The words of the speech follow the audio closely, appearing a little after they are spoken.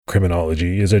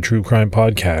Criminology is a true crime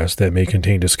podcast that may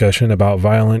contain discussion about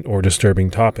violent or disturbing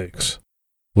topics.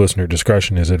 Listener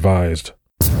discretion is advised.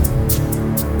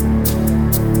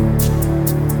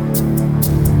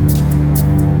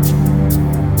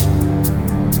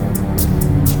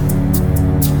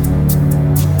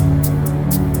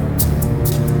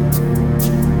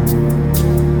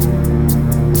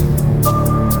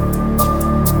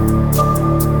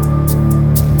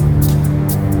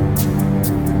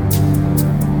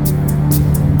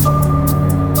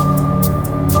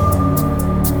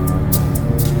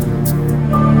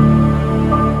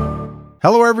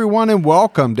 Hello, everyone, and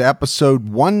welcome to episode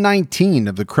 119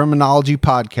 of the Criminology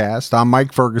Podcast. I'm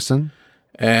Mike Ferguson.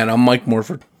 And I'm Mike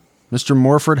Morford. Mr.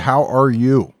 Morford, how are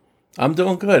you? I'm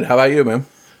doing good. How about you, man?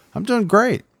 I'm doing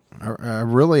great. I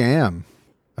really am.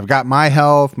 I've got my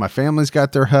health. My family's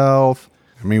got their health.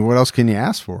 I mean, what else can you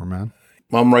ask for, man?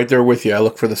 I'm right there with you. I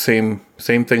look for the same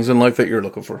things in life that you're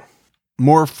looking for.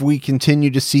 Morph, we continue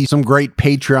to see some great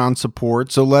Patreon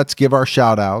support, so let's give our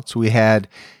shout-outs. We had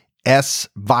S.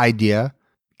 Vidya,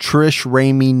 Trish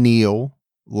Ramey Neal,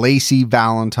 Lacey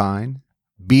Valentine,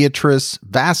 Beatrice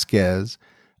Vasquez,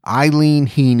 Eileen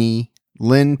Heaney,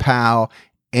 Lynn Powell,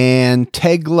 and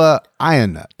Tegla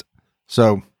Ionut.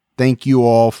 So thank you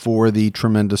all for the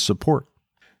tremendous support.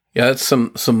 Yeah, that's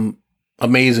some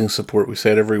amazing support we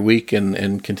say it every week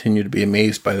and continue to be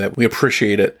amazed by that. We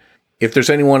appreciate it. If there's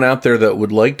anyone out there that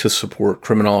would like to support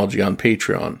Criminology on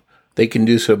Patreon, they can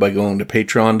do so by going to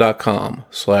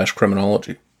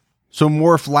patreon.com/criminology. So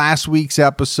Morph, last week's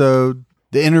episode,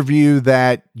 the interview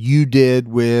that you did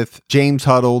with James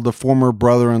Huddle, the former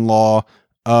brother-in-law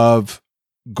of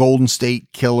Golden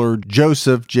State Killer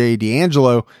Joseph J.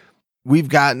 DeAngelo, we've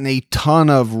gotten a ton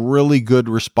of really good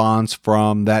response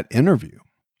from that interview.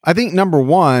 I think, number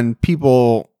one,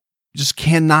 people just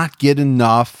cannot get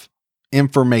enough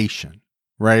information,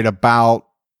 right, about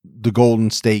the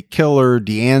Golden State Killer,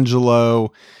 DeAngelo,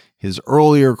 his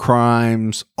earlier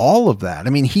crimes, all of that. I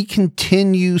mean, he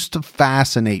continues to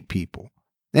fascinate people.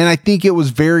 And I think it was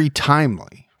very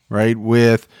timely, right,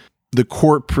 with the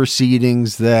court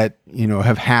proceedings that,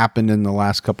 have happened in the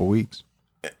last couple of weeks.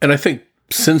 And I think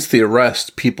since the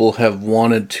arrest, people have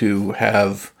wanted to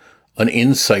have an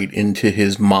insight into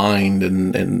his mind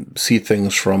and see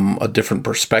things from a different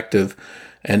perspective.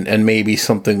 And maybe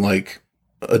something like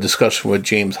a discussion with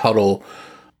James Huddle,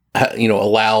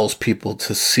 allows people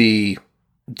to see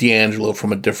DeAngelo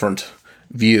from a different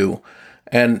view.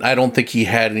 And I don't think he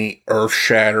had any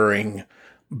earth-shattering,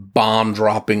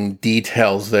 bomb-dropping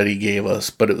details that he gave us,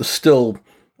 but it was still,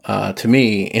 to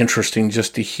me, interesting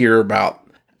just to hear about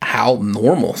how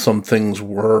normal some things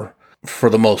were for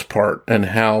the most part and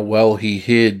how well he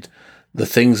hid the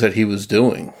things that he was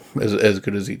doing as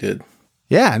good as he did.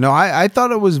 Yeah, no, I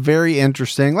thought it was very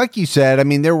interesting. Like you said, I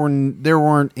mean, there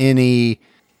weren't any,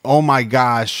 oh my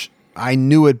gosh, I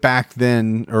knew it back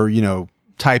then, or,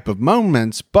 type of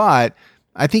moments. But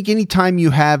I think anytime you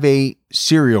have a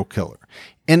serial killer,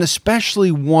 and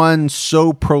especially one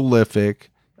so prolific,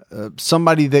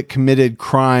 somebody that committed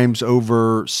crimes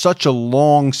over such a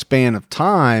long span of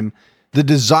time, the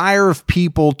desire of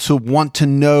people to want to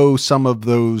know some of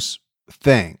those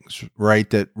things, right,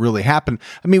 that really happened.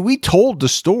 I mean, we told the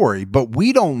story, but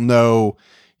we don't know,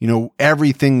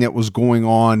 everything that was going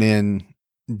on in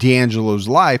DeAngelo's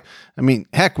life. I mean,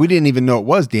 heck, we didn't even know it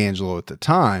was DeAngelo at the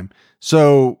time.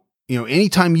 So,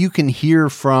 anytime you can hear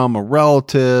from a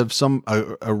relative,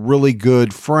 a really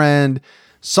good friend,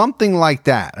 something like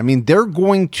that, I mean, they're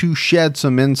going to shed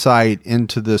some insight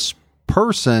into this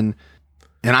person.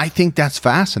 And I think that's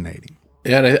fascinating.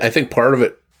 Yeah, and I think part of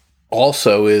it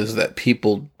also is that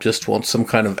people just want some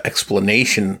kind of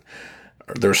explanation.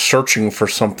 They're searching for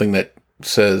something that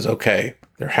says, okay,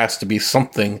 there has to be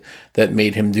something that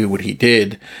made him do what he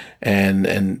did.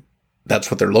 And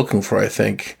that's what they're looking for, I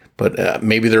think. But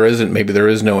maybe there isn't. Maybe there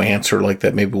is no answer like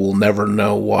that. Maybe we'll never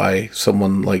know why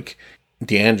someone like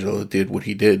DeAngelo did what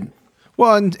he did.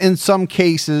 Well, in some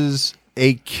cases,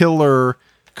 a killer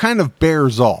kind of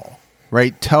bears all,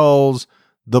 right? Tells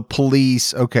the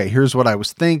police, okay, here's what I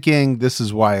was thinking. This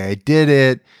is why I did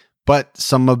it. But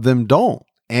some of them don't.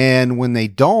 And when they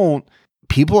don't,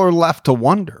 people are left to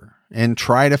wonder and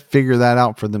try to figure that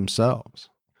out for themselves.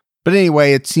 But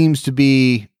anyway, it seems to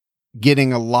be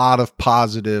getting a lot of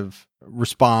positive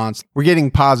response. We're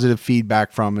getting positive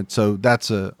feedback from it. So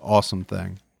that's an awesome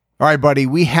thing. All right, buddy,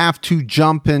 we have to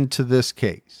jump into this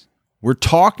case. We're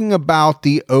talking about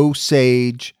the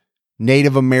Osage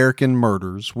Native American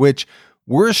murders, which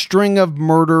were a string of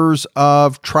murders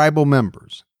of tribal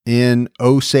members in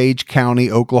Osage County,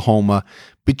 Oklahoma,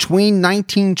 between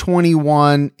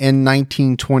 1921 and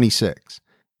 1926.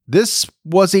 This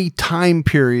was a time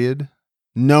period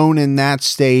known in that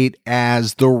state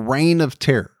as the Reign of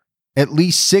Terror. At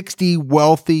least 60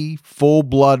 wealthy,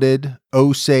 full-blooded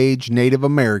Osage Native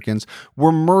Americans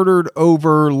were murdered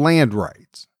over land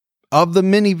rights. Of the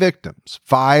many victims,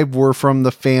 5 were from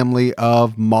the family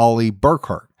of Molly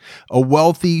Burkhart, a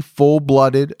wealthy,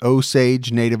 full-blooded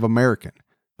Osage Native American.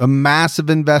 A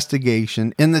massive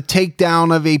investigation and the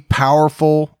takedown of a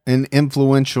powerful and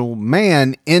influential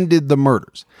man ended the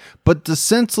murders. But the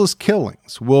senseless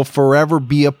killings will forever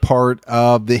be a part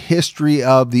of the history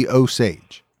of the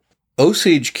Osage.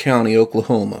 Osage County,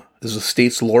 Oklahoma, is the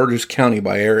state's largest county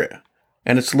by area,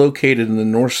 and it's located in the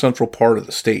north-central part of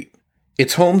the state.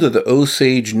 It's home to the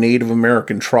Osage Native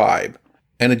American tribe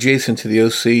and adjacent to the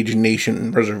Osage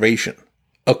Nation Reservation.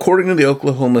 According to the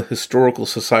Oklahoma Historical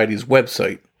Society's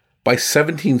website, by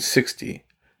 1760,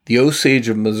 the Osage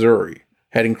of Missouri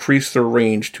had increased their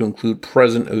range to include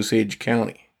present Osage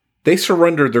County. They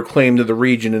surrendered their claim to the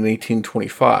region in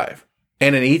 1825,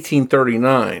 and in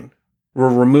 1839 were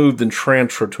removed and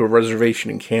transferred to a reservation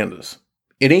in Kansas.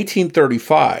 In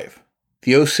 1835,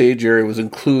 the Osage area was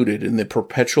included in the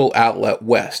Perpetual Outlet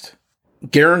West,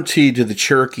 guaranteed to the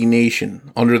Cherokee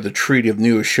Nation under the Treaty of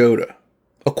New Eshota.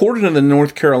 According to the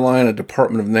North Carolina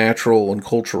Department of Natural and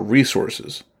Cultural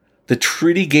Resources, the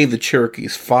treaty gave the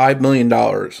Cherokees $5 million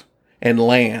and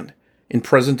land in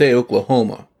present-day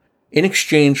Oklahoma in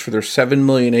exchange for their 7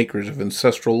 million acres of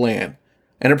ancestral land,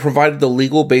 and it provided the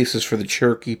legal basis for the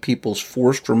Cherokee people's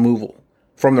forced removal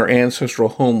from their ancestral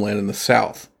homeland in the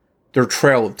South, their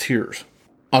Trail of Tears.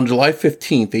 On July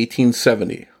 15,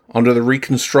 1870, under the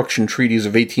Reconstruction Treaties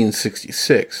of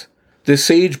 1866, the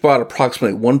Osage bought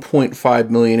approximately 1.5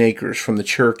 million acres from the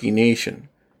Cherokee Nation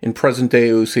in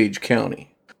present-day Osage County.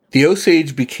 The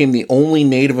Osage became the only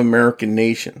Native American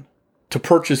nation to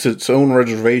purchase its own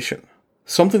reservation,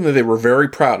 something that they were very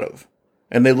proud of,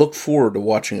 and they looked forward to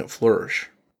watching it flourish.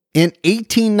 In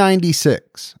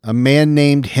 1896, a man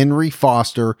named Henry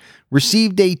Foster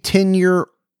received a 10-year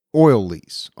oil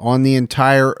lease on the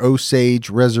entire Osage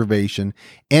reservation,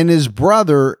 and his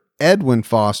brother, Edwin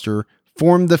Foster,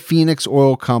 formed the Phoenix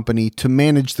Oil Company to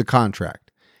manage the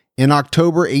contract. In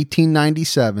October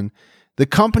 1897, the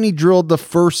company drilled the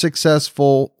first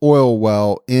successful oil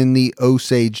well in the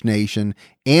Osage Nation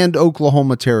and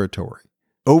Oklahoma Territory.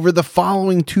 Over the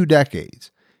following 2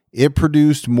 decades, it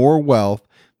produced more wealth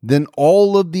than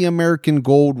all of the American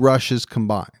gold rushes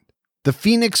combined. The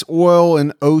Phoenix Oil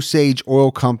and Osage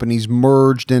Oil Companies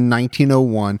merged in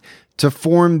 1901 to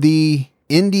form the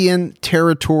Indian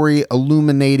Territory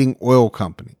Illuminating Oil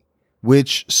Company,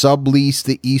 which subleased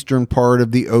the eastern part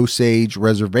of the Osage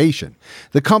Reservation.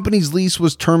 The company's lease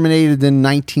was terminated in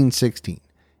 1916,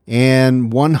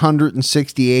 and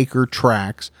 160-acre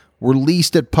tracts were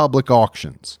leased at public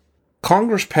auctions.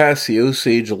 Congress passed the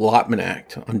Osage Allotment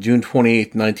Act on June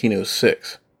 28,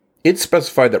 1906. It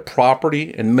specified that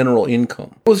property and mineral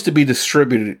income was to be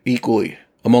distributed equally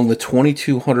among the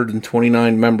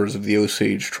 2,229 members of the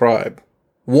Osage tribe.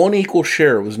 One equal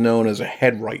share was known as a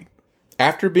head right.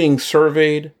 After being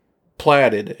surveyed,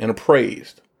 platted, and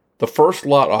appraised, the first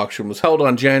lot auction was held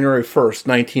on January 1st,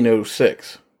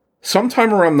 1906. Sometime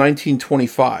around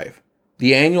 1925,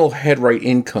 the annual head right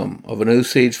income of an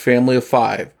Osage family of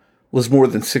 5 was more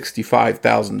than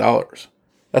 $65,000.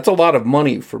 That's a lot of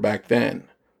money for back then.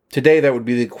 Today, that would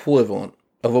be the equivalent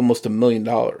of almost $1 million.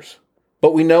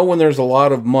 But we know when there's a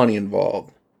lot of money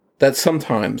involved, that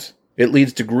sometimes it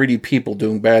leads to greedy people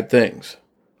doing bad things.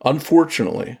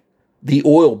 Unfortunately, the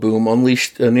oil boom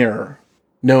unleashed an era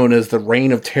known as the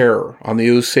Reign of Terror on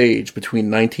the Osage between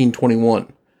 1921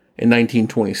 and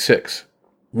 1926.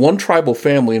 One tribal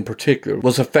family in particular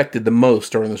was affected the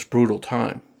most during this brutal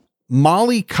time.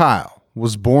 Molly Kyle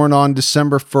was born on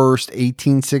December 1st,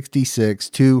 1866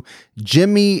 to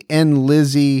Jimmy and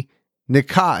Lizzie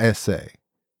Nikaese,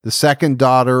 the second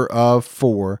daughter of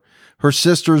 4. Her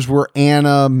sisters were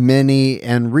Anna, Minnie,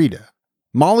 and Rita.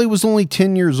 Molly was only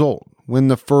 10 years old when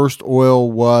the first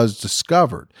oil was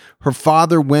discovered. Her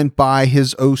father went by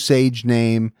his Osage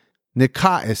name,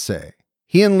 Nikaese.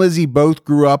 He and Lizzie both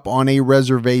grew up on a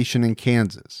reservation in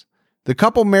Kansas. The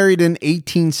couple married in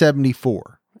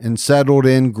 1874 and settled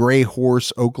in Gray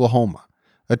Horse, Oklahoma.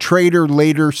 A trader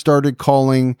later started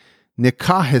calling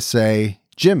Nikaese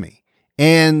Jimmy,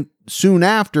 and soon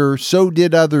after, so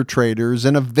did other traders,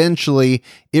 and eventually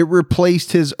it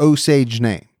replaced his Osage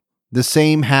name. The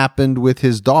same happened with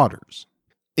his daughters.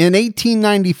 In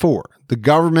 1894, the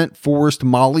government forced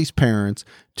Molly's parents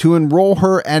to enroll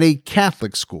her at a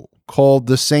Catholic school called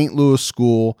the St. Louis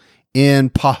School in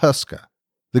Pawhuska.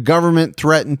 The government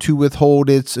threatened to withhold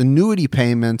its annuity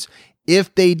payments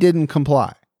if they didn't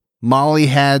comply. Molly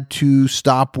had to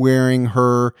stop wearing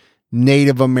her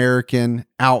Native American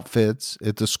outfits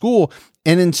at the school,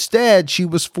 and instead she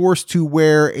was forced to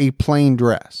wear a plain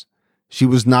dress. She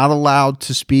was not allowed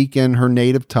to speak in her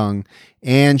native tongue,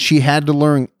 and she had to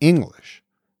learn English.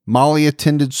 Molly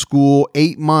attended school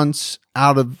 8 months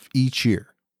out of each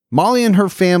year. Molly and her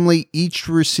family each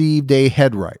received a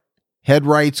headright.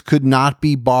 Headrights could not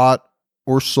be bought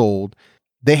or sold.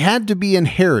 They had to be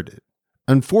inherited.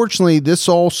 Unfortunately, this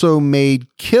also made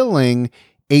killing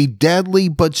a deadly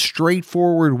but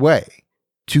straightforward way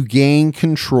to gain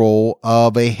control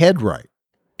of a headright.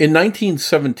 In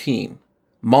 1917,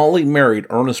 Molly married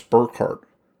Ernest Burkhart,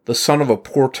 the son of a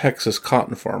poor Texas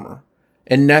cotton farmer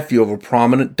and nephew of a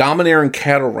prominent, domineering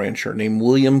cattle rancher named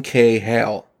William K.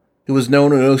 Hale, who was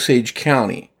known in Osage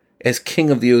County as King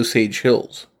of the Osage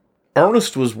Hills.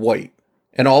 Ernest was white,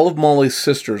 and all of Molly's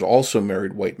sisters also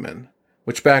married white men,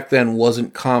 which back then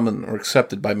wasn't common or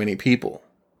accepted by many people.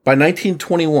 By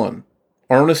 1921,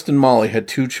 Ernest and Molly had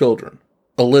 2 children,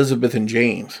 Elizabeth and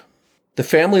James. The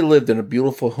family lived in a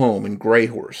beautiful home in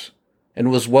Greyhorse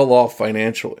and was well off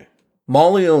financially.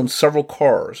 Molly owned several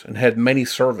cars and had many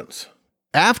servants.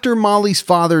 After Molly's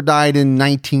father died in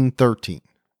 1913,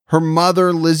 her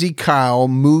mother, Lizzie Kyle,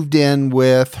 moved in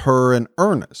with her and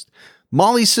Ernest.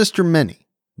 Molly's sister, Minnie,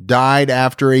 died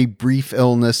after a brief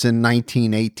illness in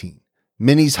 1918.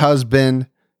 Minnie's husband,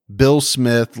 Bill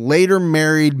Smith, later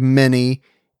married Minnie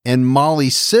and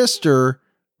Molly's sister,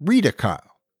 Rita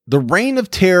Kyle. The reign of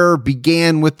terror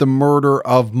began with the murder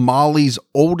of Molly's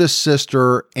oldest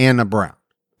sister, Anna Brown.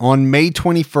 On May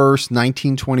 21st,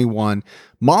 1921,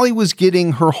 Molly was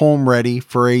getting her home ready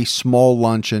for a small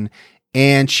luncheon,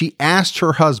 and she asked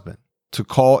her husband to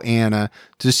call Anna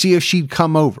to see if she'd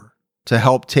come over to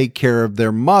help take care of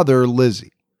their mother,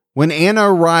 Lizzie. When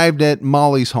Anna arrived at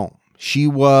Molly's home, she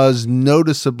was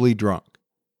noticeably drunk.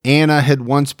 Anna had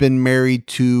once been married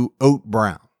to Oat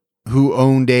Brown, who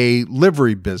owned a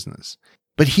livery business,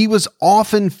 but he was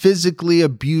often physically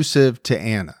abusive to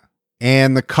Anna,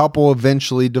 and the couple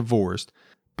eventually divorced.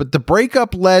 But the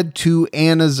breakup led to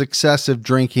Anna's excessive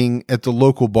drinking at the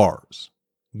local bars.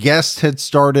 Guests had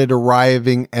started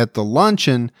arriving at the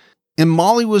luncheon, and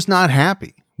Molly was not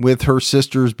happy with her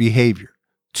sister's behavior.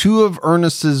 2 of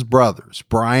Ernest's brothers,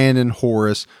 Brian and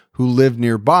Horace, who lived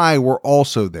nearby, were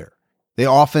also there. They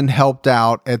often helped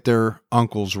out at their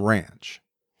uncle's ranch.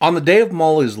 On the day of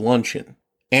Molly's luncheon,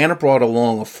 Anna brought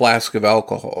along a flask of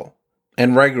alcohol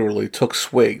and regularly took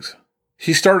swigs.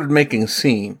 She started making a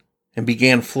scene and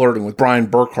began flirting with Brian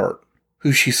Burkhart,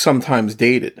 who she sometimes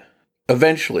dated.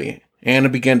 Eventually, Anna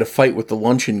began to fight with the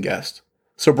luncheon guest,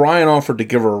 so Brian offered to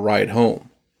give her a ride home.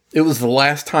 It was the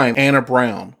last time Anna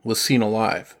Brown was seen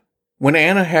alive. When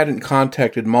Anna hadn't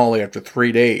contacted Molly after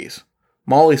 3 days,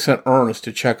 Molly sent Ernest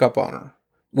to check up on her.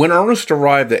 When Ernest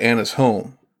arrived at Anna's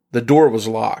home, the door was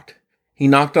locked. He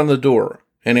knocked on the door,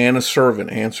 and Anna's servant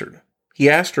answered. He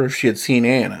asked her if she had seen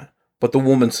Anna, but the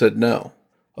woman said no.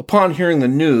 Upon hearing the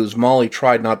news, Molly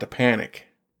tried not to panic.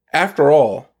 After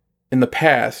all, in the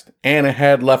past, Anna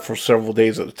had left for several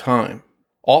days at a time,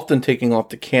 often taking off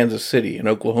to Kansas City and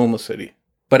Oklahoma City.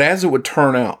 But as it would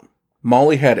turn out,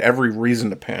 Molly had every reason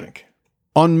to panic.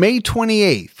 On May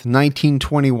 28th,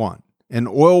 1921, an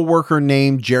oil worker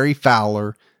named Jerry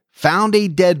Fowler found a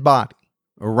dead body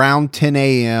around 10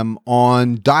 a.m.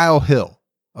 on Dial Hill,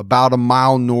 about a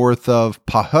mile north of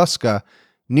Pawhuska,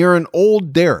 near an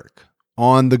old derrick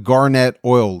on the Garnett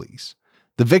oil lease.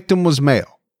 The victim was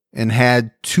male and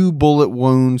had 2 bullet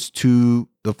wounds to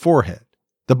the forehead.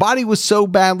 The body was so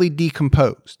badly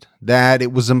decomposed that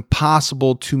it was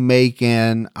impossible to make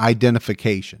an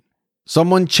identification.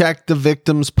 Someone checked the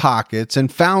victim's pockets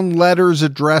and found letters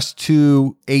addressed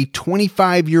to a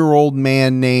 25-year-old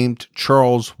man named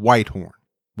Charles Whitehorn.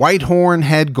 Whitehorn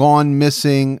had gone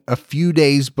missing a few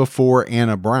days before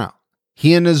Anna Brown.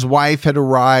 He and his wife had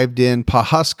arrived in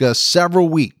Pawhuska several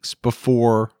weeks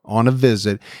before on a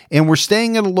visit and were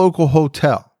staying at a local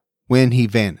hotel when he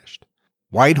vanished.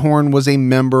 Whitehorn was a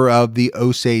member of the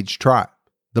Osage tribe.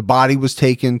 The body was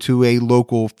taken to a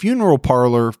local funeral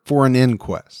parlor for an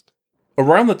inquest.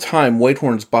 Around the time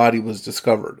Whitehorn's body was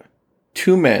discovered,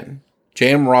 2 men,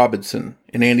 J.M. Robinson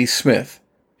and Andy Smith,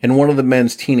 and one of the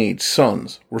men's teenage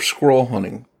sons were squirrel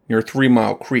hunting near 3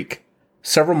 Mile Creek,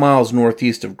 several miles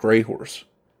northeast of Greyhorse.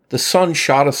 The son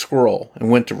shot a squirrel and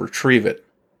went to retrieve it.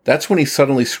 That's when he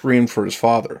suddenly screamed for his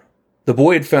father. The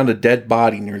boy had found a dead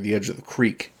body near the edge of the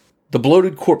creek. The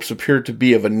bloated corpse appeared to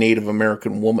be of a Native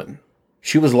American woman.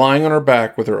 She was lying on her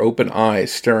back with her open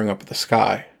eyes staring up at the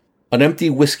sky. An empty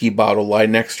whiskey bottle lay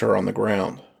next to her on the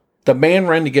ground. The man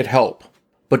ran to get help,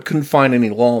 but couldn't find any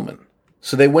lawmen.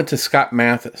 So they went to Scott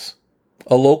Mathis,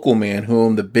 a local man who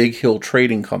owned the Big Hill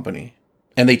Trading Company,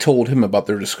 and they told him about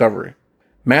their discovery.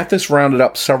 Mathis rounded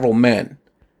up several men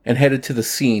and headed to the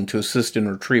scene to assist in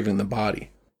retrieving the body.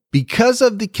 Because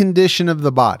of the condition of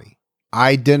the body,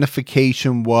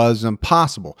 identification was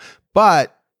impossible,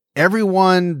 but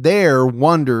everyone there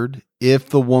wondered if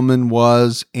the woman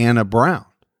was Anna Brown.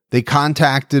 They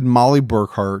contacted Molly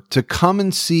Burkhart to come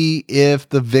and see if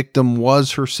the victim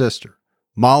was her sister.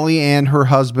 Molly and her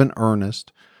husband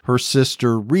Ernest, her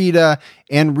sister Rita,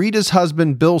 and Rita's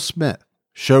husband Bill Smith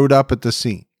showed up at the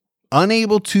scene.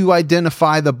 Unable to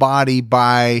identify the body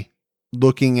by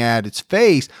looking at its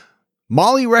face,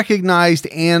 Molly recognized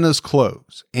Anna's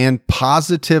clothes and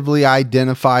positively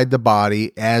identified the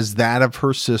body as that of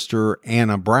her sister,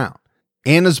 Anna Brown.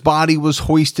 Anna's body was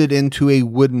hoisted into a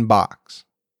wooden box.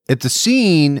 At the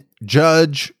scene,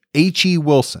 Judge H.E.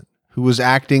 Wilson, who was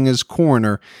acting as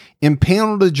coroner,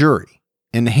 impaneled a jury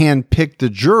and handpicked the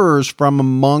jurors from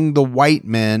among the white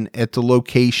men at the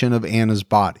location of Anna's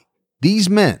body. These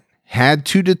men had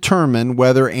to determine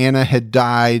whether Anna had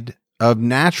died of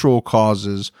natural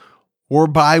causes or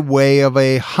by way of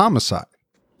a homicide.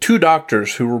 2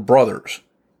 doctors who were brothers,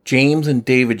 James and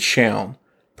David Shawn,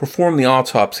 performed the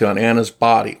autopsy on Anna's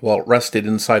body while it rested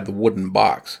inside the wooden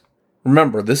box.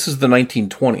 Remember, this is the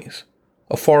 1920s,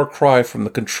 a far cry from the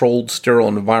controlled, sterile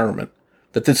environment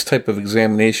that this type of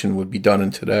examination would be done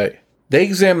in today. They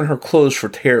examined her clothes for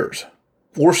tears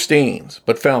or stains,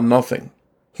 but found nothing.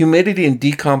 Humidity and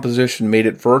decomposition made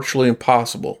it virtually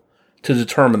impossible to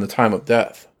determine the time of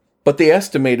death. But they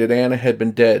estimated Anna had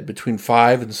been dead between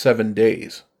 5 and 7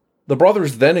 days. The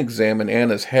brothers then examined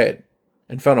Anna's head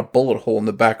and found a bullet hole in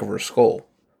the back of her skull.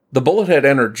 The bullet had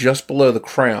entered just below the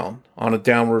crown on a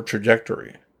downward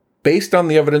trajectory. Based on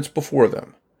the evidence before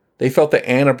them, they felt that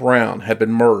Anna Brown had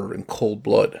been murdered in cold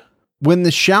blood. When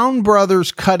the Shawn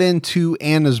brothers cut into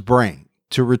Anna's brain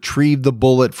to retrieve the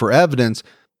bullet for evidence,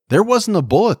 there wasn't a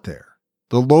bullet there.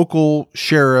 The local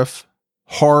sheriff,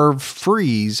 Harv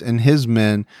Fries, and his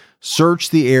men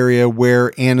searched the area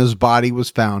where Anna's body was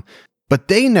found, but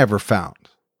they never found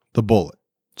the bullet.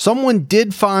 Someone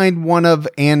did find one of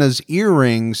Anna's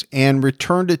earrings and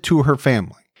returned it to her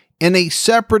family. In a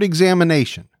separate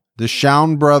examination, the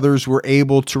Shawn brothers were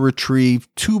able to retrieve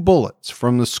 2 bullets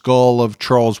from the skull of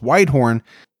Charles Whitehorn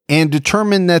and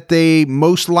determined that they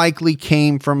most likely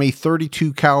came from a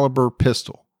 .32 caliber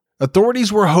pistol.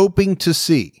 Authorities were hoping to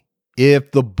see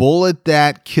if the bullet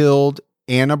that killed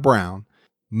Anna Brown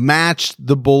matched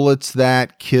the bullets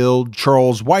that killed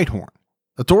Charles Whitehorn.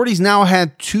 Authorities now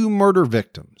had 2 murder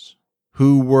victims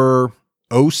who were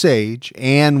Osage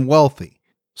and wealthy.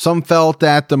 Some felt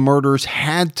that the murders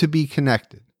had to be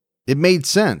connected. It made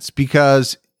sense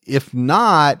because if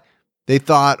not, they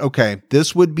thought, okay,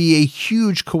 this would be a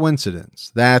huge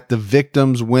coincidence that the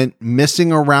victims went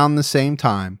missing around the same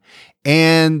time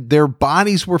and their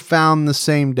bodies were found the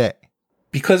same day.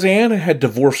 Because Anna had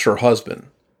divorced her husband,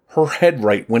 her head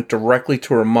right went directly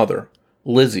to her mother,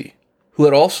 Lizzie, who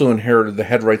had also inherited the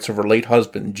head rights of her late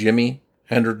husband, Jimmy,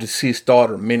 and her deceased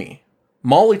daughter, Minnie.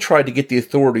 Molly tried to get the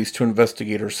authorities to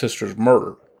investigate her sister's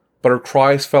murder, but her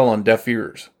cries fell on deaf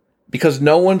ears, because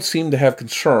no one seemed to have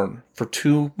concern for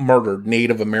 2 murdered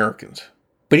Native Americans.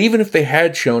 But even if they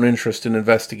had shown interest in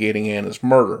investigating Anna's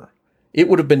murder, it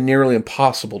would have been nearly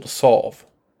impossible to solve.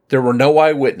 There were no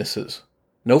eyewitnesses,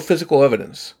 no physical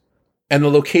evidence, and the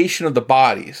location of the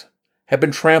bodies had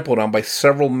been trampled on by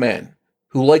several men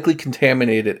who likely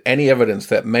contaminated any evidence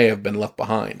that may have been left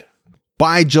behind.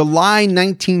 By July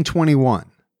 1921,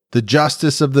 the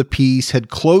Justice of the Peace had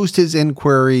closed his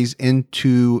inquiries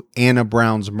into Anna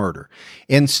Brown's murder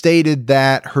and stated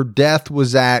that her death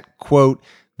was at, quote,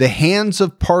 the hands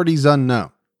of parties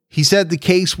unknown. He said the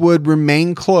case would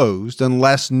remain closed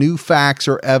unless new facts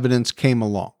or evidence came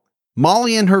along.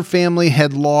 Molly and her family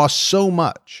had lost so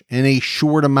much in a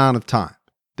short amount of time.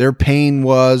 Their pain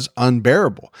was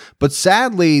unbearable, but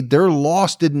sadly, their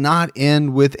loss did not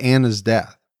end with Anna's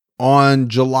death. On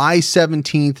July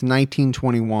 17th,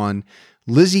 1921,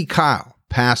 Lizzie Kyle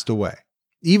passed away.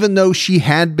 Even though she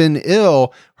had been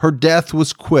ill, her death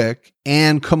was quick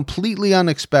and completely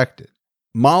unexpected.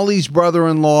 Molly's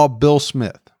brother-in-law, Bill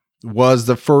Smith, was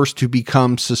the first to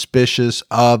become suspicious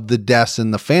of the deaths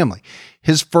in the family.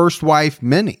 His first wife,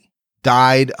 Minnie,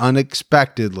 died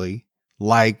unexpectedly,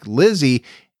 like Lizzie,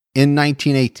 in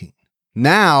 1918.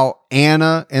 Now,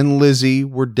 Anna and Lizzie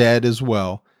were dead as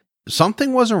well.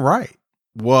 Something wasn't right,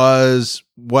 was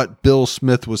what Bill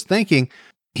Smith was thinking.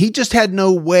 He just had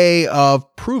no way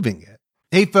of proving it.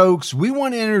 Hey folks, we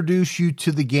want to introduce you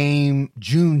to the game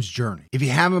June's Journey. If you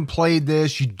haven't played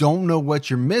this, you don't know what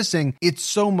you're missing, it's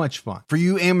so much fun. For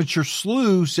you amateur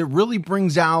sleuths, it really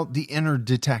brings out the inner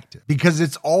detective because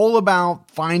it's all about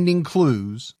finding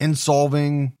clues and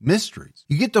solving mysteries.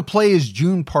 You get to play as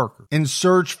June Parker and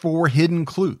search for hidden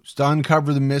clues to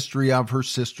uncover the mystery of her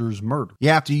sister's murder. You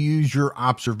have to use your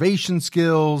observation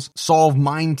skills, solve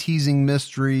mind-teasing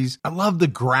mysteries. I love the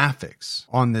graphics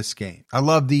on this game. I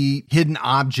love the hidden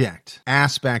object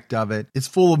aspect of it. It's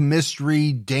full of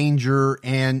mystery, danger,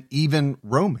 and even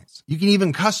romance. You can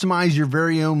even customize your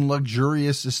very own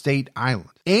luxurious estate island.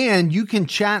 And you can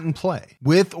chat and play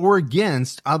with or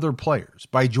against other players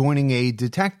by joining a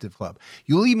detective club.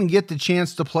 You'll even get the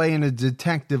chance to play in a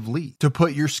detective league to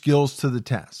put your skills to the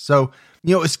test. So,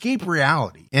 escape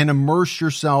reality and immerse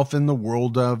yourself in the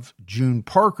world of June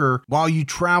Parker while you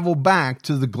travel back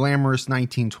to the glamorous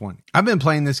 1920s. I've been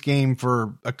playing this game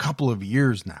for a couple of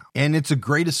years now, and it's a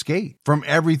great escape from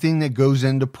everything that goes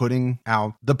into putting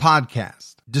out the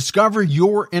podcast. Discover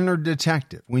your inner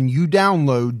detective when you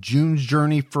download June's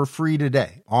Journey for free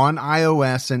today on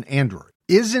iOS and Android.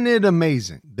 Isn't it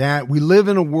amazing that we live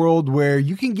in a world where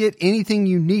you can get anything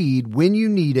you need when you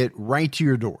need it right to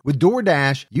your door? With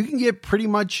DoorDash, you can get pretty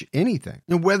much anything.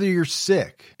 And whether you're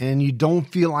sick and you don't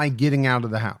feel like getting out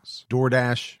of the house,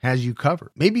 DoorDash has you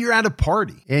covered. Maybe you're at a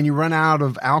party and you run out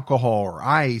of alcohol or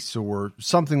ice or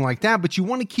something like that, but you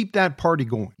want to keep that party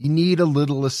going. You need a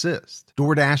little assist.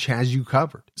 DoorDash has you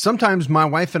covered. Sometimes my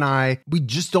wife and I, we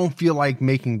just don't feel like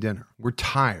making dinner. We're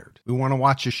tired. We want to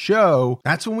watch a show.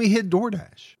 That's when we hit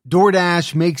DoorDash.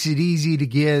 DoorDash makes it easy to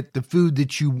get the food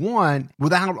that you want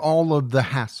without all of the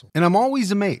hassle. And I'm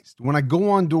always amazed when I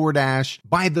go on DoorDash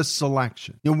by the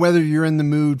selection. Whether you're in the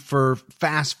mood for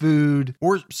fast food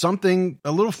or something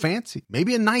a little fancy,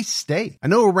 maybe a nice steak. I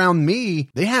know around me,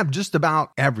 they have just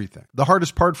about everything. The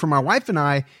hardest part for my wife and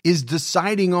I is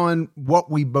deciding on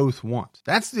what we both want.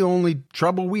 That's the only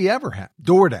trouble we ever have.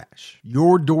 DoorDash,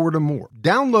 your door to more.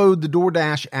 Download the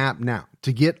DoorDash app now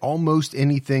to get almost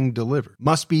anything delivered.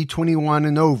 Must be 21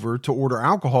 and over to order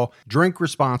alcohol. Drink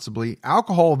responsibly.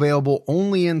 Alcohol available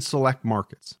only in select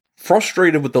markets.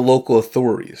 Frustrated with the local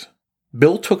authorities,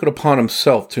 Bill took it upon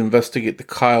himself to investigate the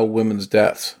Kyle women's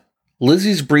deaths.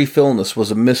 Lizzie's brief illness was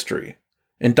a mystery,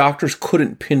 and doctors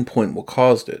couldn't pinpoint what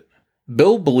caused it.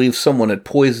 Bill believed someone had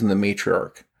poisoned the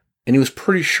matriarch, and he was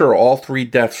pretty sure all 3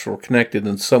 deaths were connected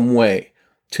in some way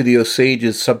to the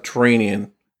Osage's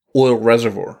subterranean oil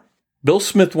reservoir. Bill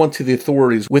Smith went to the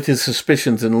authorities with his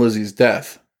suspicions in Lizzie's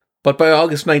death, but by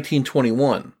August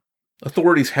 1921,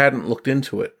 authorities hadn't looked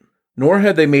into it, nor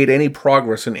had they made any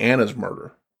progress in Anna's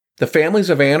murder. The families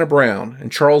of Anna Brown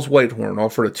and Charles Whitehorn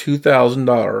offered a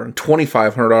 $2,000 and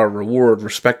 $2,500 reward,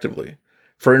 respectively,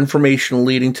 for information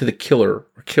leading to the killer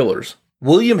or killers.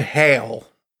 William Hale,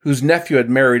 whose nephew had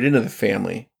married into the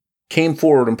family, came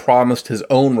forward and promised his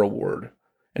own reward,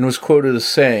 and was quoted as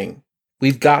saying,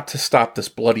 "We've got to stop this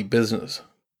bloody business."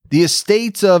 The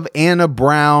estates of Anna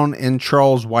Brown and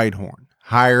Charles Whitehorn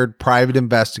hired private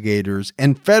investigators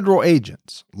and federal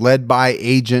agents, led by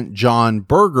Agent John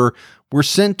Berger, were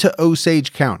sent to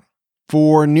Osage County.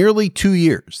 For nearly 2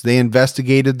 years, they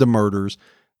investigated the murders.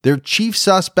 Their chief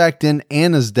suspect in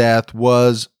Anna's death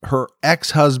was her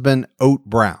ex-husband, Oat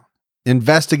Brown.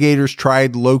 Investigators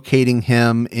tried locating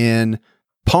him in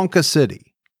Ponca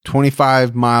City,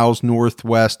 25 miles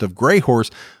northwest of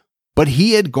Greyhorse, but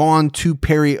he had gone to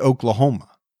Perry, Oklahoma.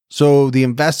 So the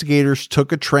investigators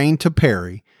took a train to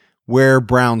Perry, where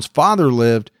Brown's father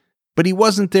lived, but he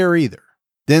wasn't there either.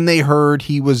 Then they heard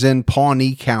he was in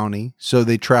Pawnee County, so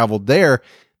they traveled there.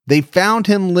 They found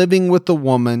him living with the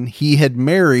woman he had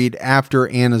married after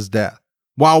Anna's death.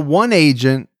 While one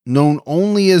agent, known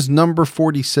only as Number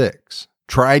 46,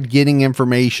 tried getting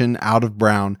information out of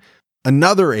Brown,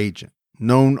 another agent,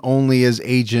 known only as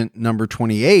Agent Number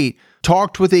 28,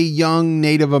 talked with a young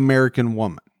Native American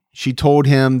woman. She told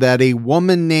him that a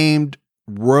woman named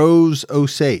Rose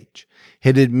Osage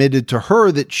had admitted to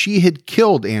her that she had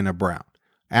killed Anna Brown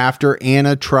after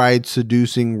Anna tried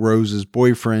seducing Rose's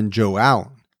boyfriend, Joe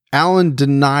Allen. Allen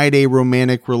denied a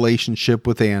romantic relationship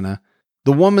with Anna.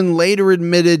 The woman later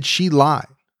admitted she lied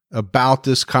about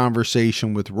this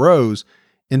conversation with Rose.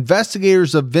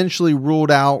 Investigators eventually ruled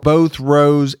out both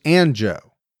Rose and Joe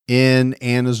in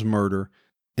Anna's murder.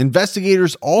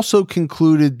 Investigators also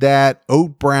concluded that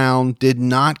Oat Brown did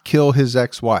not kill his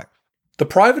ex-wife. The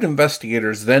private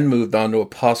investigators then moved on to a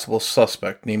possible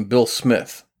suspect named Bill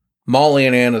Smith, Molly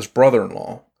and Anna's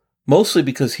brother-in-law, mostly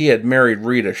because he had married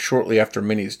Rita shortly after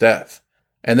Minnie's death,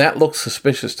 and that looked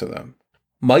suspicious to them.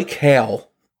 Mike Hale,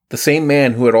 the same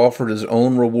man who had offered his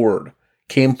own reward,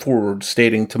 came forward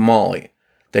stating to Molly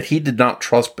that he did not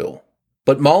trust Bill.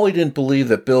 But Molly didn't believe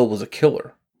that Bill was a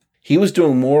killer. He was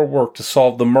doing more work to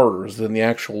solve the murders than the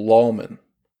actual lawman.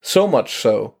 So much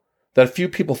so that a few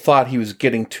people thought he was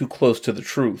getting too close to the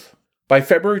truth. By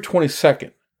February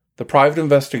 22nd, the private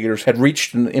investigators had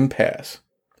reached an impasse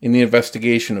in the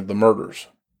investigation of the murders.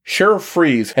 Sheriff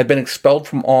Freeze had been expelled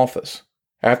from office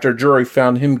after a jury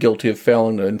found him guilty of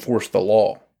failing to enforce the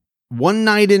law. One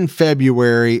night in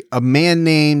February, a man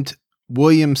named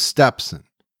William Stepson,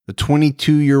 a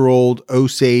 22-year-old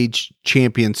Osage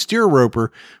champion steer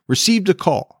roper, received a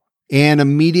call and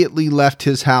immediately left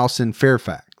his house in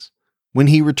Fairfax. When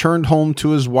he returned home to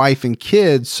his wife and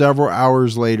kids several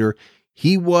hours later,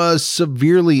 he was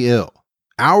severely ill.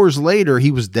 Hours later,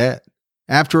 he was dead.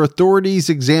 After authorities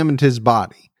examined his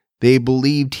body, they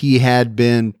believed he had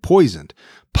been poisoned,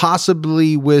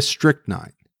 possibly with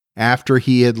strychnine, after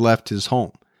he had left his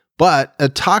home. But a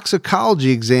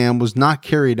toxicology exam was not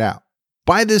carried out.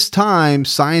 By this time,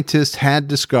 scientists had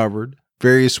discovered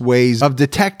various ways of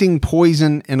detecting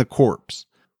poison in a corpse.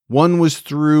 One was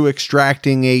through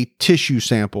extracting a tissue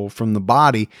sample from the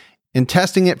body and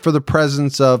testing it for the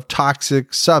presence of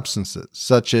toxic substances,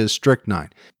 such as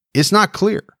strychnine. It's not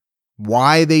clear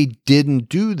why they didn't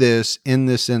do this in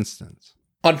this instance.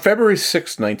 On February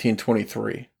 6,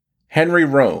 1923, Henry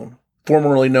Roan,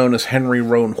 formerly known as Henry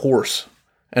Roan Horse,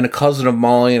 and a cousin of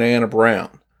Molly and Anna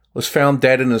Brown, was found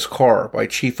dead in his car by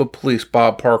Chief of Police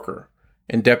Bob Parker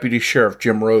and Deputy Sheriff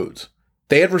Jim Rhodes.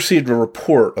 They had received a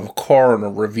report of a car in a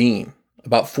ravine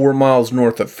about 4 miles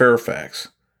north of Fairfax,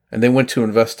 and they went to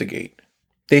investigate.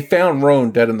 They found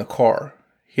Roan dead in the car.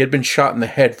 He had been shot in the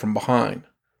head from behind.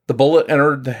 The bullet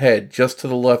entered the head just to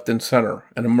the left and center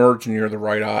and emerged near the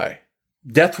right eye.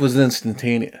 Death was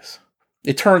instantaneous.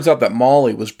 It turns out that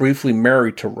Molly was briefly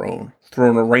married to Roan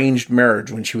through an arranged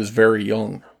marriage when she was very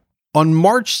young. On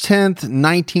March 10th,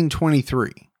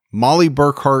 1923, Molly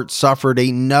Burkhart suffered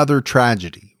another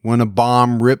tragedy when a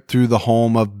bomb ripped through the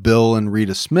home of Bill and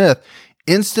Rita Smith,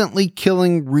 instantly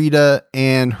killing Rita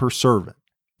and her servant.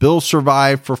 Bill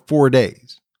survived for 4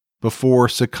 days before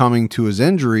succumbing to his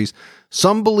injuries.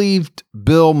 Some believed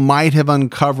Bill might have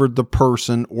uncovered the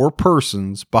person or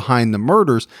persons behind the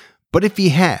murders, but if he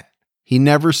had, he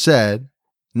never said,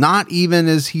 not even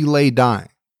as he lay dying.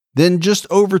 Then just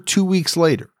over 2 weeks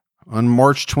later, on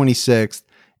March 26th,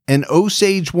 an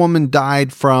Osage woman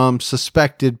died from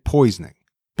suspected poisoning,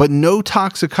 but no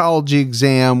toxicology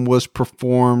exam was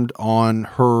performed on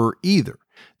her either.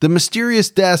 The mysterious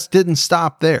deaths didn't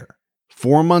stop there.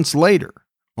 4 months later,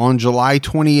 on July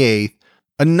 28th,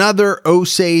 another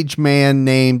Osage man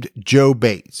named Joe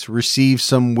Bates received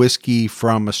some whiskey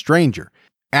from a stranger.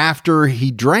 After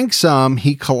he drank some,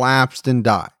 he collapsed and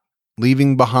died,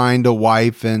 leaving behind a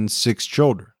wife and 6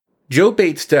 children. Joe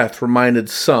Bates' death reminded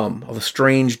some of a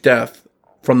strange death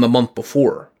from the month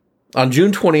before. On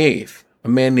June 28th, a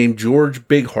man named George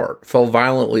Bighart fell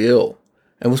violently ill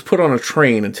and was put on a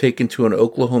train and taken to an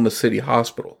Oklahoma City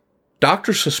hospital.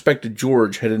 Doctors suspected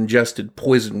George had ingested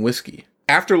poisoned whiskey.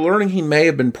 After learning he may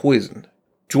have been poisoned,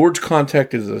 George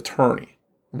contacted his attorney,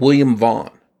 William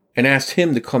Vaughn, and asked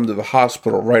him to come to the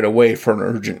hospital right away for an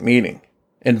urgent meeting,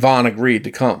 and Vaughn agreed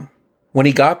to come. When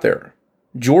he got there,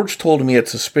 George told him he had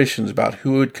suspicions about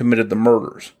who had committed the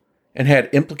murders and had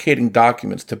implicating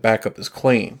documents to back up his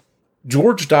claim.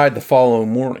 George died the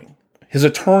following morning. His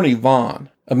attorney, Vaughn,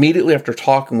 immediately after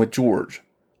talking with George,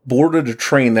 boarded a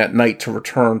train that night to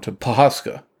return to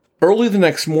Pawhuska. Early the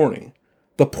next morning,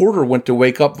 the porter went to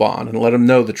wake up Vaughn and let him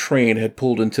know the train had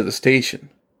pulled into the station,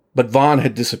 but Vaughn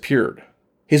had disappeared.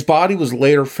 His body was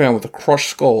later found with a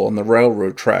crushed skull on the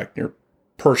railroad track near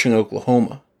Pershing,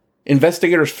 Oklahoma.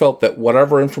 Investigators felt that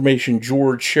whatever information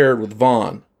George shared with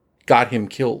Vaughn got him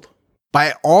killed.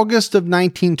 By August of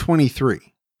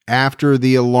 1923, after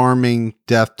the alarming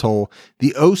death toll,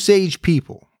 the Osage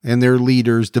people and their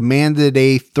leaders demanded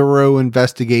a thorough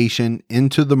investigation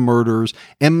into the murders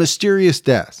and mysterious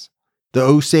deaths. The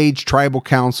Osage Tribal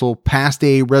Council passed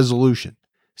a resolution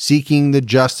seeking the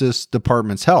Justice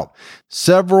Department's help.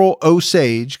 Several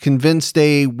Osage convinced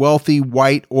a wealthy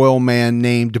white oil man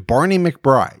named Barney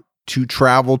McBride to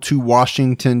travel to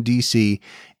Washington, D.C.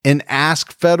 and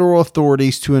ask federal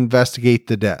authorities to investigate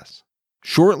the deaths.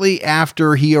 Shortly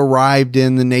after he arrived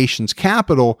in the nation's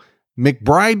capital,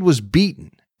 McBride was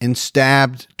beaten and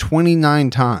stabbed 29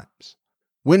 times.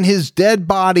 When his dead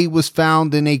body was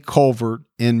found in a culvert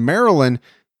in Maryland,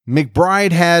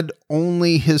 McBride had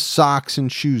only his socks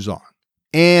and shoes on,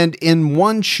 and in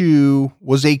one shoe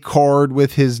was a card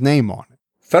with his name on it.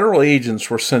 Federal agents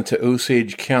were sent to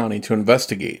Osage County to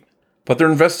investigate, but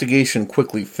their investigation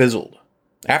quickly fizzled.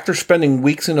 After spending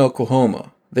weeks in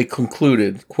Oklahoma, they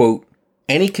concluded, quote,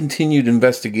 any continued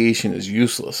investigation is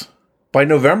useless. By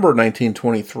November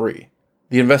 1923,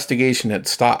 the investigation had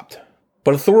stopped,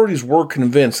 but authorities were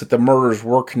convinced that the murders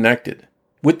were connected,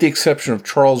 with the exception of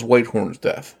Charles Whitehorn's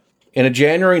death. In a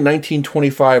January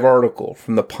 1925 article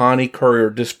from the Pawnee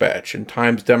Courier-Dispatch and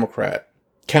Times-Democrat,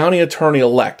 County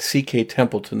Attorney-elect C.K.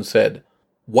 Templeton said,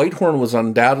 Whitehorn was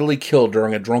undoubtedly killed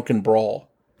during a drunken brawl,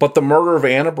 but the murder of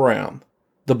Anna Brown,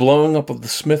 the blowing up of the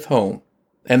Smith home,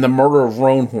 and the murder of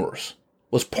Roan Horse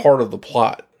was part of the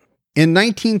plot. In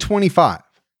 1925,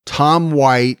 Tom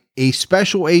White, a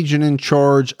special agent in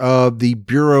charge of the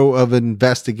Bureau of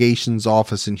Investigation's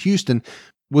office in Houston,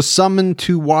 was summoned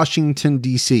to Washington,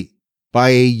 D.C. by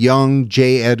a young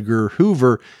J. Edgar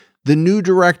Hoover, the new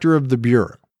director of the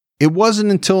Bureau. It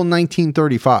wasn't until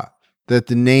 1935 that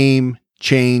the name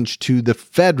changed to the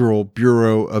Federal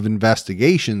Bureau of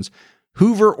Investigations.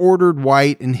 Hoover ordered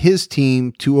White and his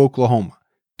team to Oklahoma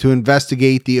to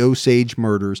investigate the Osage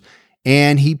murders,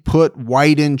 and he put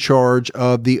White in charge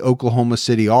of the Oklahoma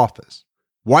City office.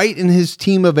 White and his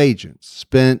team of agents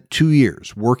spent 2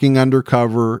 years working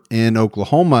undercover in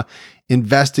Oklahoma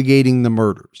investigating the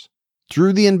murders.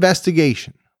 Through the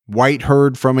investigation, White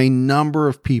heard from a number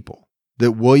of people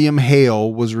that William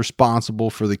Hale was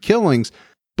responsible for the killings,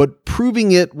 but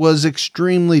proving it was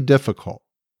extremely difficult.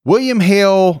 William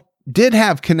Hale did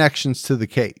have connections to the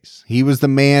case. He was the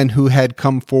man who had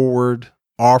come forward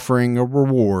offering a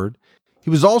reward. He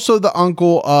was also the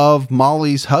uncle of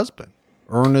Molly's husband,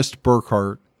 Ernest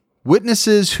Burkhart.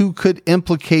 Witnesses who could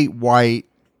implicate White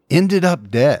ended up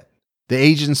dead. The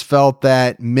agents felt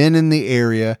that men in the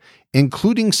area,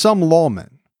 including some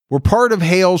lawmen, were part of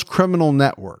Hale's criminal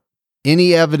network.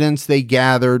 Any evidence they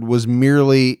gathered was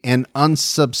merely an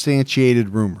unsubstantiated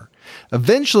rumor.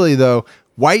 Eventually, though,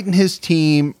 White and his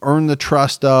team earned the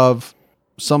trust of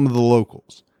some of the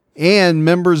locals and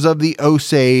members of the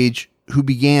Osage who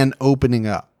began opening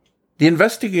up. The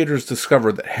investigators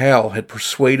discovered that Hale had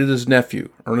persuaded his nephew,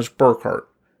 Ernest Burkhart,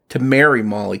 to marry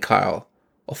Molly Kyle,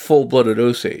 a full-blooded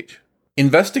Osage.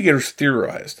 Investigators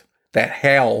theorized that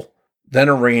Hale then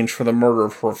arranged for the murder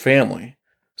of her family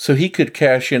so he could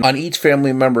cash in on each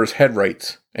family member's head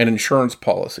rights and insurance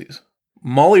policies.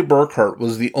 Molly Burkhart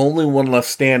was the only one left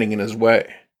standing in his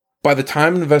way. By the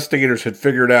time investigators had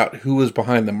figured out who was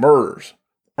behind the murders,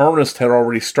 Ernest had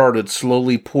already started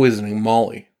slowly poisoning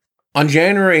Molly. On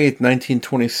January 8,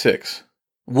 1926,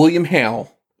 William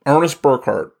Hale, Ernest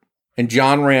Burkhart, and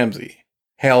John Ramsey,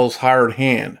 Hale's hired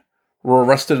hand, were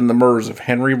arrested in the murders of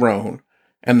Henry Roan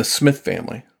and the Smith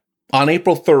family. On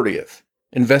April 30th,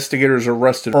 investigators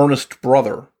arrested Ernest's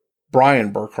brother,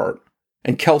 Brian Burkhart,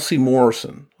 and Kelsey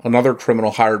Morrison, another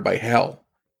criminal hired by Hale,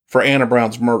 for Anna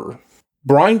Brown's murder.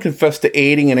 Brian confessed to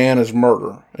aiding in Anna's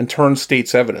murder and turned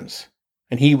state's evidence,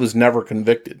 and he was never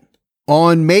convicted.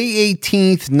 On May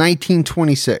 18th,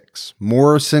 1926,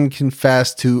 Morrison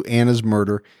confessed to Anna's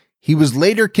murder. He was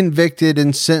later convicted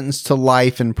and sentenced to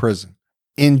life in prison.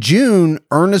 In June,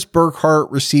 Ernest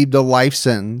Burkhart received a life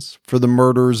sentence for the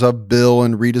murders of Bill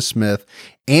and Rita Smith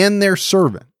and their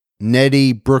servant,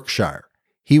 Nettie Brookshire.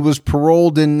 He was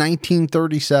paroled in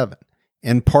 1937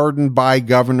 and pardoned by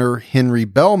Governor Henry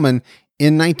Bellman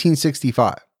in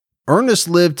 1965. Ernest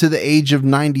lived to the age of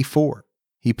 94.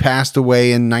 He passed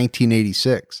away in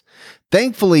 1986.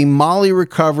 Thankfully, Molly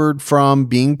recovered from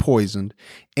being poisoned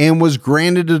and was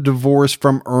granted a divorce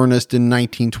from Ernest in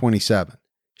 1927.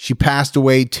 She passed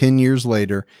away 10 years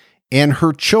later, and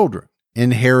her children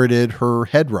inherited her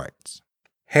head rights.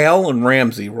 Hale and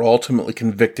Ramsey were ultimately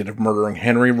convicted of murdering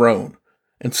Henry Roan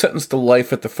and sentenced to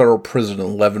life at the federal prison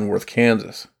in Leavenworth,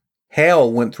 Kansas.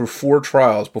 Hale went through 4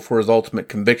 trials before his ultimate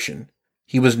conviction.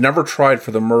 He was never tried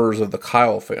for the murders of the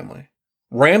Kyle family.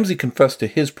 Ramsey confessed to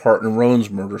his part in Roan's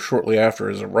murder shortly after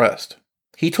his arrest.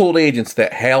 He told agents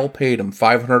that Hale paid him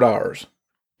 $500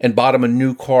 and bought him a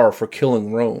new car for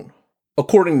killing Roan.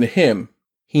 According to him,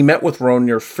 he met with Roan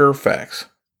near Fairfax,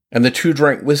 and the two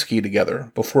drank whiskey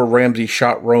together before Ramsey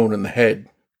shot Roan in the head.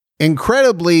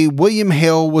 Incredibly, William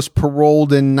Hale was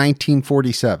paroled in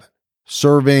 1947,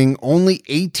 serving only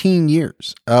 18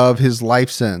 years of his life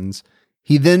sentence.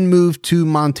 He then moved to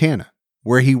Montana,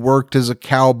 where he worked as a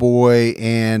cowboy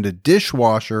and a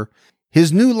dishwasher.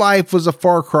 His new life was a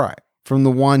far cry from the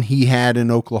one he had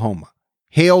in Oklahoma.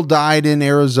 Hale died in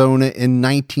Arizona in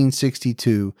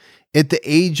 1962 at the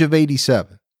age of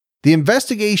 87. The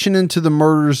investigation into the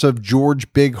murders of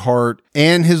George Bighart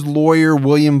and his lawyer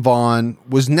William Vaughn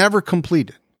was never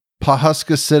completed.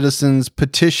 Pawhuska citizens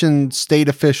petitioned state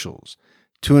officials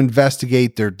to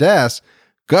investigate their deaths.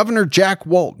 Governor Jack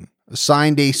Walton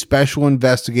assigned a special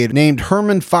investigator named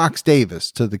Herman Fox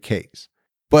Davis to the case.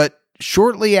 But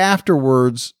shortly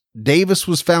afterwards, Davis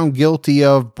was found guilty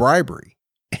of bribery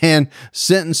and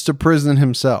sentenced to prison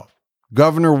himself.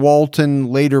 Governor Walton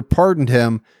later pardoned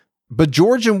him, but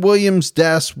George and William's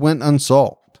deaths went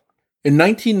unsolved. In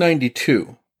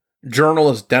 1992,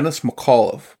 journalist Dennis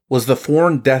McAuliffe was the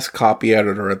foreign desk copy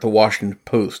editor at the Washington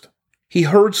Post. He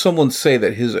heard someone say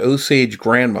that his Osage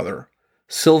grandmother,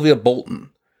 Sylvia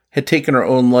Bolton, had taken her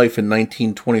own life in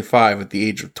 1925 at the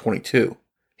age of 22.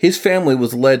 His family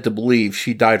was led to believe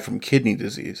she died from kidney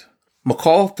disease.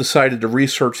 McAuliffe decided to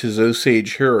research his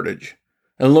Osage heritage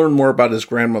and learn more about his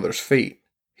grandmother's fate.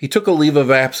 He took a leave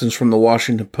of absence from the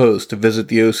Washington Post to visit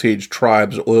the Osage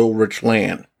tribe's oil-rich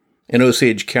land in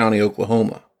Osage County,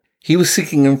 Oklahoma. He was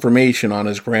seeking information on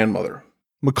his grandmother.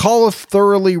 McAuliffe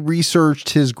thoroughly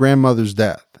researched his grandmother's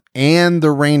death and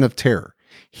the Reign of Terror.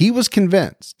 He was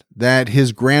convinced that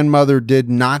his grandmother did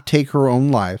not take her own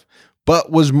life,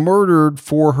 but was murdered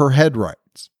for her head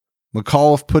rights.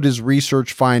 McAuliffe put his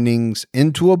research findings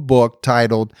into a book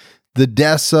titled The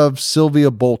Deaths of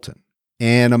Sylvia Bolton,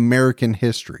 An American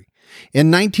History. In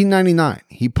 1999,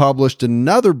 he published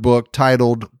another book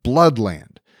titled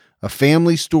Bloodland, a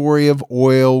family story of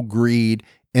oil, greed,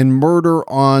 and murder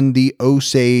on the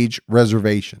Osage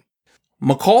Reservation.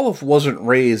 McAuliffe wasn't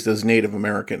raised as Native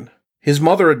American. His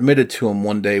mother admitted to him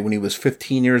one day when he was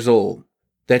 15 years old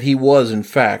that he was, in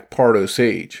fact, part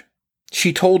Osage.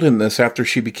 She told him this after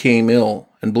she became ill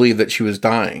and believed that she was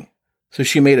dying, so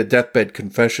she made a deathbed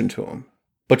confession to him.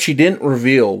 But she didn't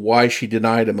reveal why she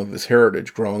denied him of his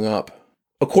heritage growing up.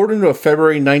 According to a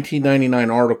February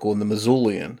 1999 article in the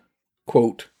Missoulian,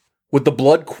 quote, with the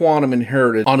blood quantum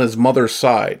inherited on his mother's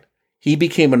side, he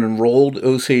became an enrolled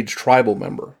Osage tribal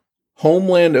member.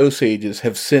 Homeland Osages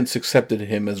have since accepted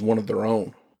him as one of their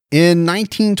own. In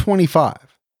 1925,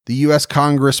 the U.S.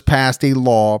 Congress passed a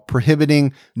law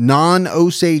prohibiting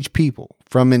non-Osage people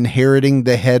from inheriting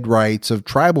the head rights of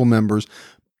tribal members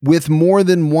with more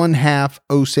than one-half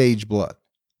Osage blood.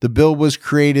 The bill was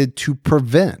created to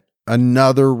prevent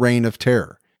another reign of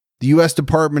terror. The U.S.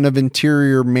 Department of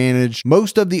Interior managed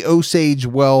most of the Osage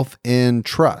wealth in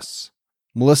trusts.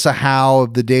 Melissa Howe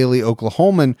of the Daily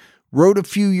Oklahoman wrote a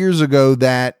few years ago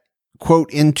that,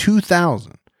 quote, in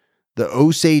 2000, the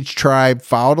Osage tribe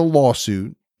filed a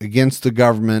lawsuit against the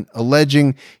government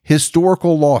alleging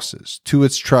historical losses to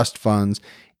its trust funds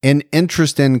and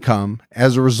interest income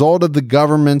as a result of the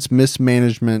government's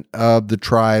mismanagement of the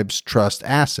tribe's trust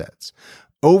assets.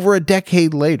 Over a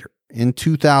decade later, in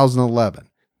 2011,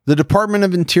 the Department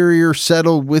of Interior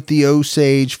settled with the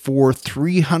Osage for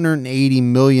 $380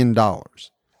 million.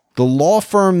 The law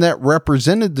firm that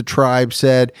represented the tribe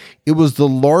said it was the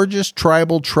largest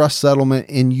tribal trust settlement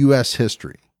in U.S.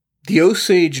 history. The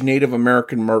Osage Native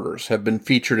American murders have been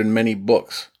featured in many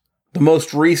books. The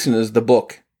most recent is the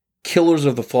book, Killers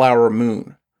of the Flower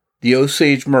Moon, The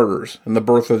Osage Murders and the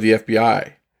Birth of the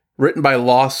FBI, written by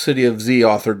Lost City of Z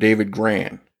author David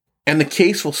Grann. And the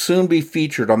case will soon be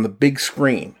featured on the big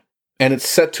screen, and it's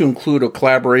set to include a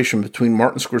collaboration between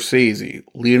Martin Scorsese,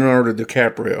 Leonardo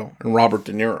DiCaprio, and Robert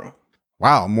De Niro.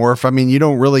 Wow, Morph. I mean, you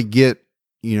don't really get,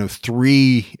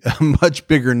 three much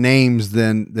bigger names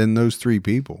than those three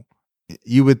people.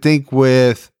 You would think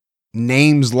with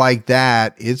names like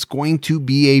that, it's going to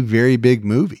be a very big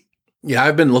movie. Yeah,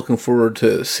 I've been looking forward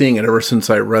to seeing it ever since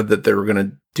I read that they were going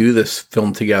to do this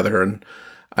film together, and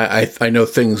I know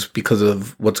things, because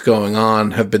of what's going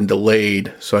on, have been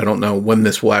delayed, so I don't know when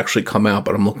this will actually come out,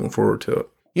 but I'm looking forward to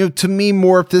it. To me,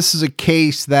 Morph, this is a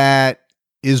case that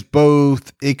is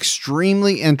both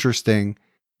extremely interesting,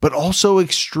 but also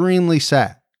extremely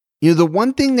sad. The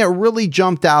one thing that really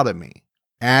jumped out at me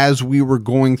as we were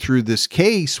going through this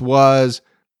case was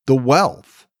the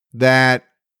wealth that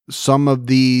some of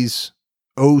these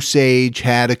Osage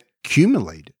had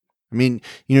accumulated. I mean,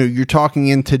 you're talking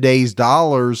in today's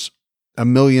dollars, $1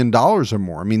 million or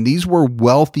more. I mean, these were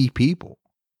wealthy people.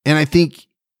 And I think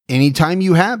anytime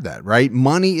you have that, right?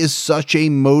 Money is such a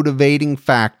motivating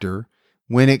factor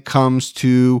when it comes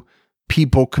to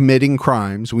people committing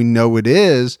crimes. We know it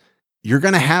is. You're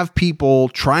going to have people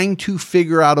trying to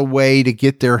figure out a way to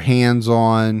get their hands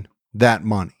on that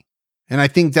money. And I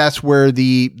think that's where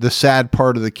the sad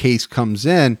part of the case comes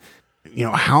in.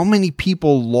 How many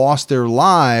people lost their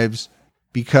lives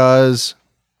because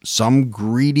some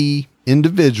greedy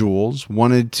individuals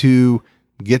wanted to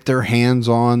get their hands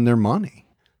on their money?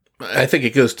 I think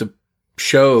it goes to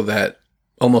show that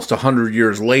almost 100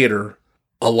 years later,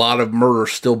 a lot of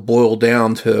murders still boil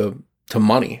down to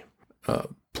money,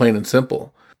 plain and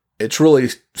simple. It's really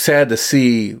sad to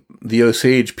see the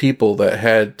Osage people that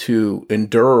had to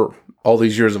endure all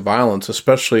these years of violence,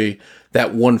 especially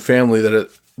that one family that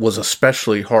it was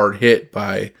especially hard hit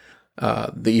by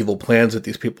the evil plans that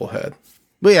these people had.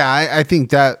 But yeah, I think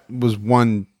that was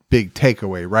one big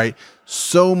takeaway, right?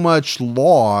 So much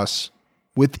loss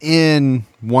within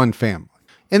one family.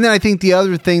 And then I think the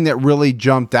other thing that really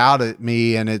jumped out at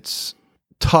me, and it's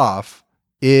tough,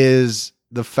 is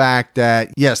the fact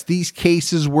that, yes, these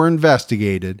cases were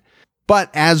investigated, but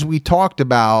as we talked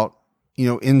about,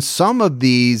 in some of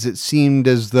these, it seemed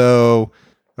as though,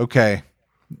 okay,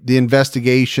 the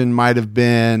investigation might have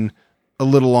been a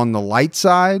little on the light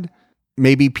side.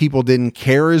 Maybe people didn't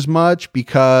care as much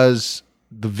because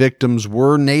the victims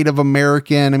were Native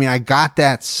American. I mean, I got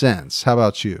that sense. How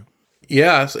about you?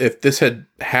 Yes, if this had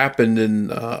happened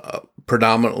in a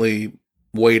predominantly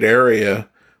white area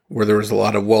where there was a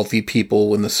lot of wealthy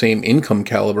people in the same income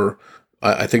caliber,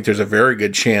 I think there's a very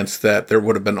good chance that there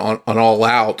would have been an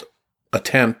all-out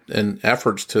attempt and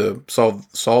efforts to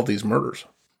solve these murders.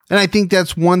 And I think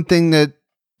that's one thing that,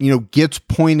 gets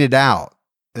pointed out,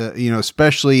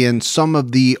 especially in some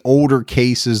of the older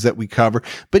cases that we cover,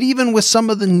 but even with some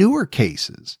of the newer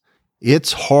cases,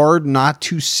 it's hard not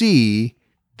to see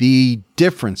the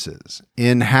differences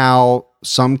in how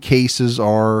some cases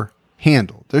are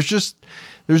handled.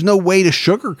 There's no way to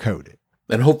sugarcoat it.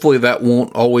 And hopefully that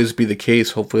won't always be the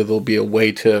case. Hopefully there'll be a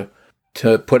way to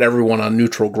put everyone on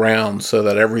neutral ground so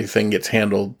that everything gets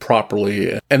handled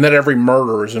properly and that every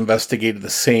murder is investigated the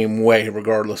same way,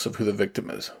 regardless of who the victim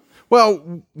is.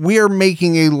 Well, we are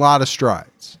making a lot of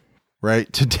strides,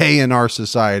 right? Today in our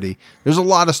society, there's a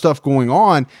lot of stuff going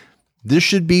on. This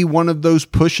should be one of those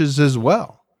pushes as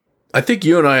well. I think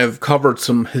you and I have covered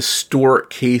some historic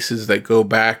cases that go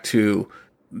back to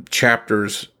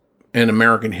chapters in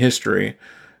American history.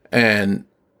 And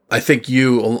I think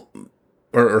you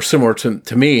are similar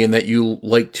to me in that you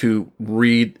like to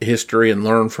read history and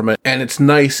learn from it. And it's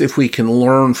nice if we can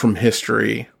learn from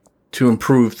history to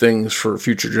improve things for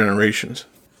future generations.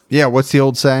 Yeah, what's the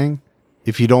old saying?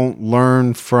 If you don't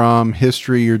learn from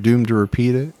history, you're doomed to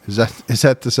repeat it. Is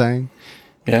that the saying?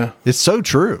 Yeah. It's so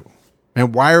true.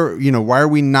 And why are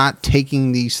we not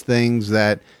taking these things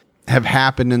that have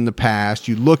happened in the past?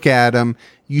 You look at them,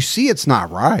 you see it's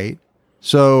not right.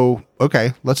 So,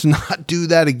 okay, let's not do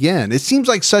that again. It seems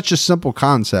like such a simple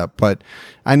concept, but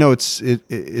I know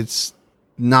it's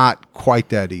not quite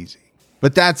that easy.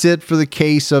 But that's it for the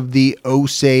case of the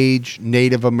Osage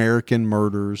Native American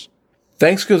murders.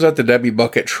 Thanks goes out to Debbie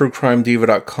Buck at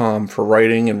TrueCrimeDiva.com for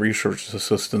writing and research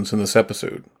assistance in this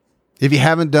episode. If you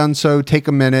haven't done so, take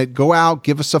a minute, go out,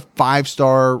 give us a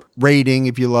 5-star rating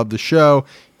if you love the show.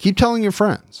 Keep telling your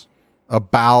friends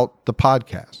about the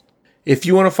podcast. If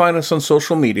you want to find us on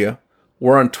social media,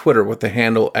 we're on Twitter with the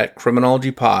handle at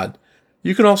CriminologyPod.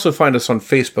 You can also find us on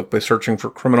Facebook by searching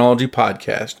for Criminology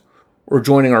Podcast or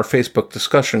joining our Facebook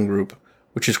discussion group,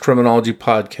 which is Criminology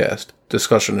Podcast,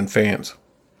 Discussion and Fans.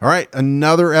 All right,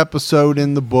 another episode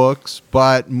in the books,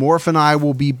 but Morph and I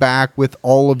will be back with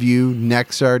all of you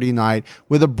next Saturday night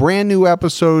with a brand new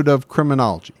episode of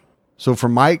Criminology. So for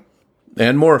Mike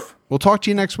and Morph, we'll talk to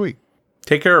you next week.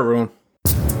 Take care, everyone.